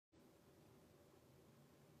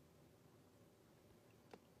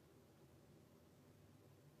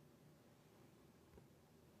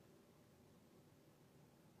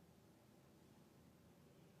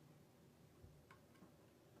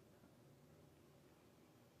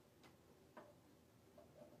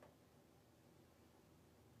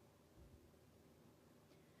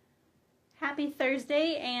Happy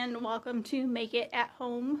Thursday and welcome to Make It at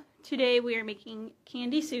Home. Today we are making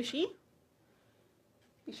candy sushi.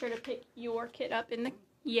 Be sure to pick your kit up in the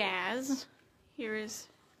Yaz. Here is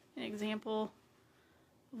an example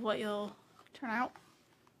of what you'll turn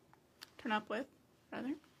up with,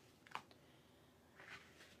 rather.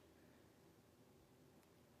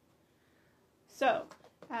 So,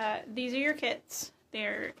 these are your kits.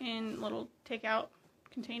 They're in little takeout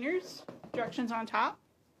containers, directions on top.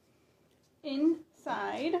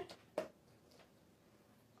 Inside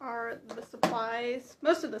are the supplies,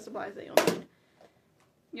 most of the supplies that you'll need.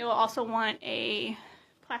 You'll also want a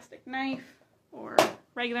plastic knife or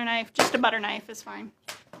regular knife, just a butter knife is fine.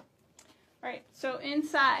 Alright, so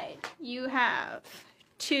inside you have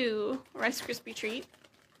 2 Rice Krispie treats,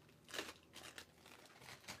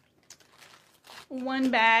 1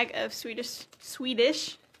 bag of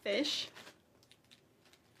Swedish fish,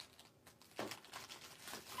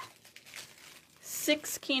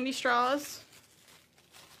 6 candy straws,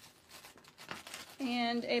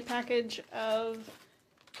 and a package of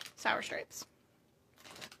Sour Stripes.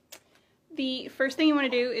 The first thing you want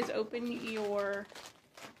to do is open your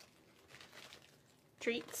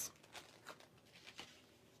treats.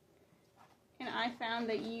 And I found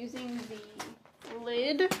that using the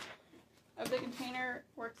lid of the container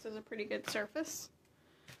works as a pretty good surface.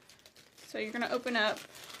 So you're going to open up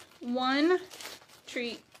 1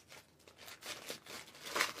 treat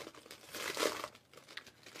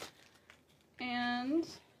and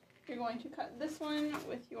you're going to cut this one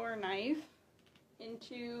with your knife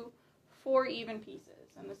into 4 even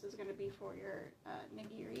pieces, and this is going to be for your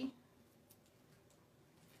nigiri.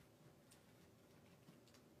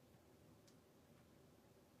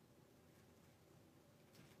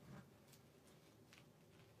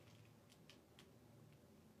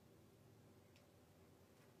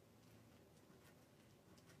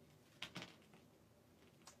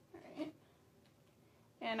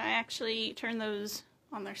 And I actually turn those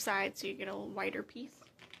on their side so you get a wider piece.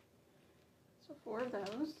 So 4 of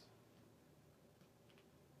those.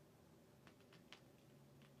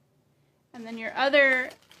 And then your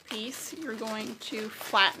other piece you're going to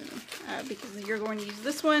flatten because you're going to use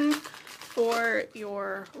this one for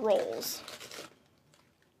your rolls.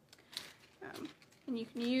 And you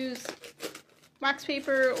can use wax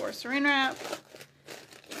paper or saran wrap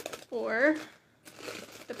or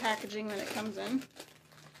the packaging that it comes in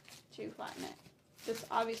to flatten it. This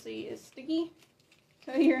obviously is sticky,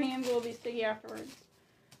 so your hands will be sticky afterwards.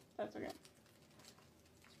 That's okay.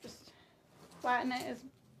 Just flatten it as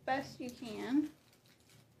best you can.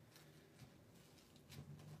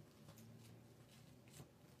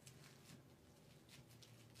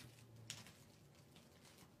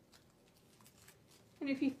 And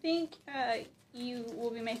if you think you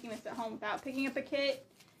will be making this at home without picking up a kit,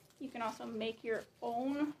 you can also make your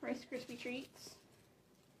own Rice Krispie treats.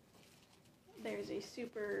 There's a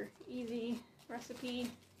super easy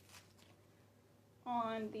recipe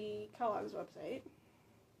on the Kellogg's website.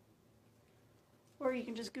 Or you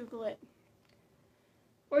can just Google it.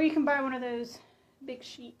 Or you can buy one of those big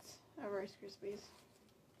sheets of Rice Krispies.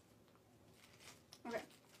 Okay,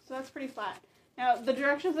 so that's pretty flat. Now, the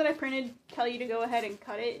directions that I printed tell you to go ahead and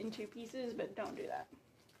cut it in 2 pieces, but don't do that.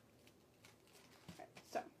 Okay,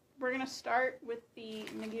 so we're going to start with the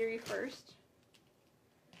nigiri first.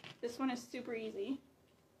 This one is super easy.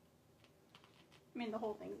 I mean, the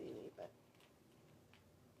whole thing's easy, but...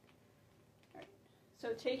 Alright,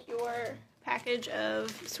 so take your package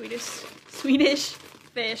of Swedish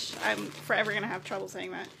fish. I'm forever going to have trouble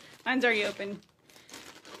saying that. Mine's already open.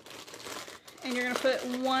 And you're going to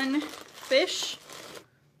put 1 fish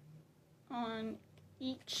on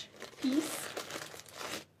each piece.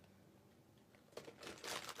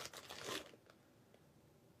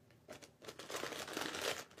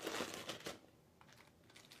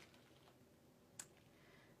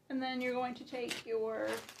 And then you're going to take your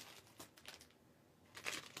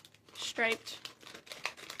striped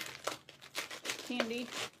candy.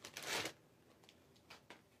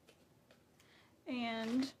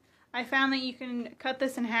 And I found that you can cut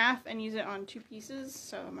this in half and use it on 2 pieces,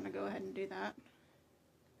 so I'm going to go ahead and do that.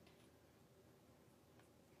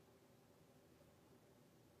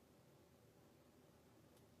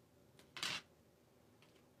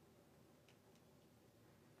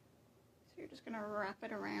 You're just going to wrap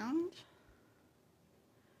it around.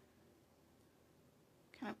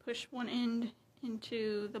 Kind of push one end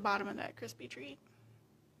into the bottom of that crispy treat.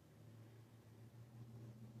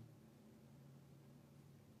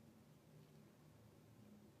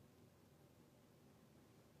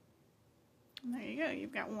 And there you go,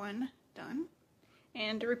 you've got one done.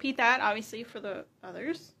 And to repeat that, obviously, for the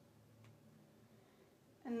others.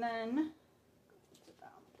 And then put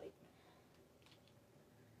that on the plate.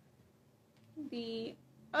 The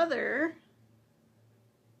other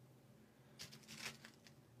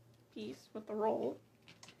piece with the roll,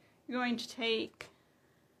 you're going to take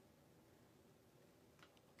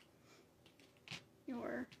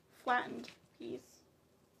your flattened piece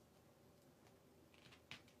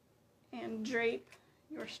and drape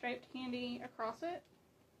your striped candy across it.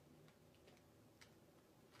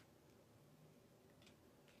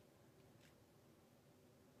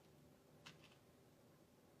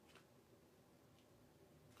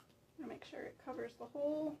 Make sure it covers the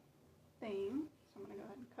whole thing. So I'm going to go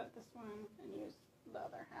ahead and cut this one and use the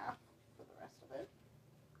other half for the rest of it.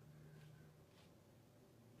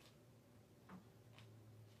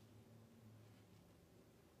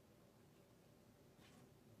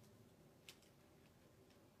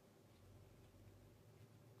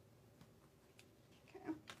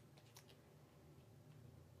 Okay.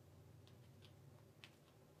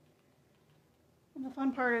 And the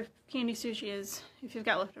fun part of candy sushi is if you've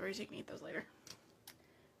got leftovers, you can eat those later.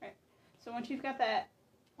 Alright, so once you've got that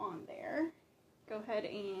on there, go ahead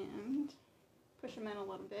and push them in a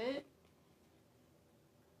little bit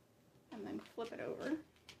and then flip it over.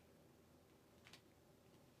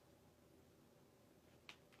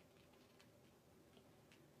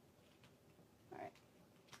 Alright,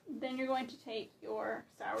 then you're going to take your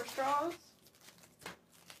sour straws,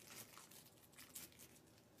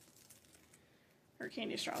 or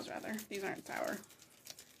candy straws rather, these aren't sour,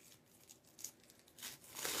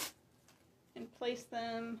 and place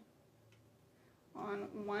them on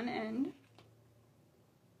one end.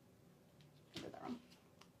 I did that wrong.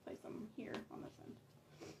 Place them here on this end.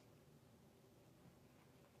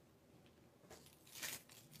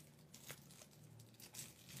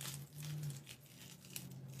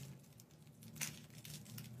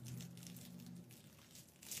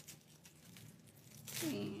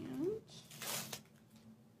 And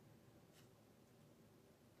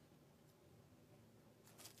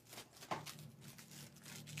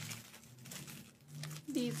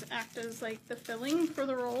these act as like the filling for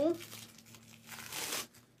the roll.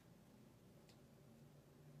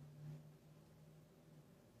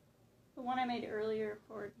 The one I made earlier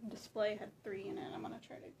for display had 3 in it. I'm going to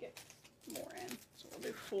try to get more in. So we'll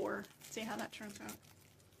do 4. See how that turns out.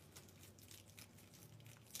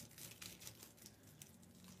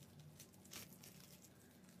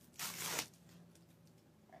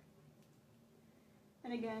 Right.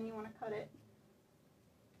 And again, you want to cut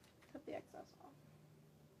the excess off.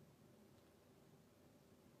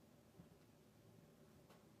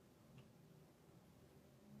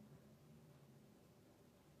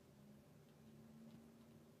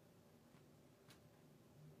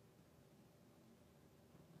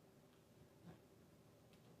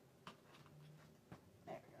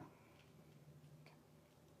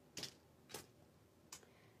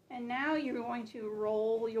 And now you're going to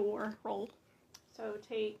roll your roll. So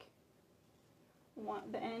take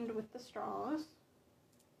the end with the straws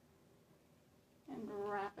and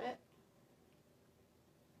wrap it.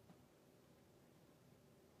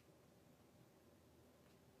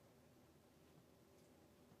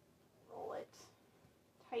 Roll it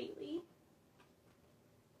tightly.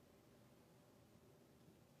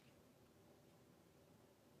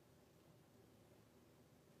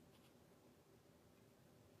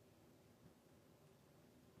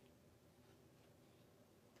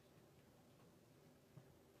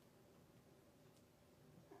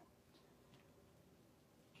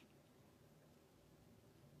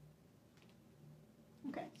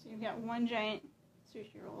 Okay, so you've got one giant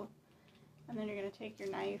sushi roll, and then you're going to take your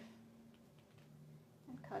knife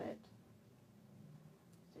and cut it.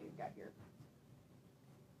 So you've got your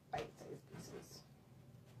bite-sized pieces.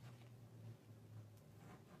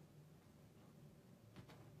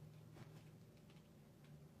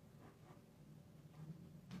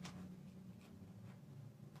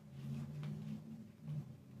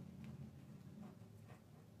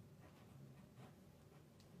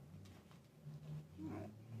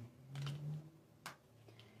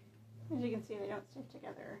 As you can see, they don't stick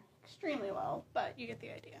together extremely well, but you get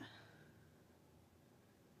the idea.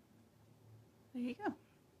 There you go.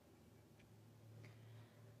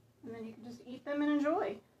 And then you can just eat them and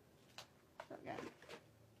enjoy. So again.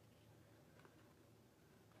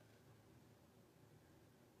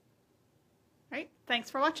 All right,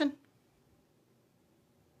 thanks for watching.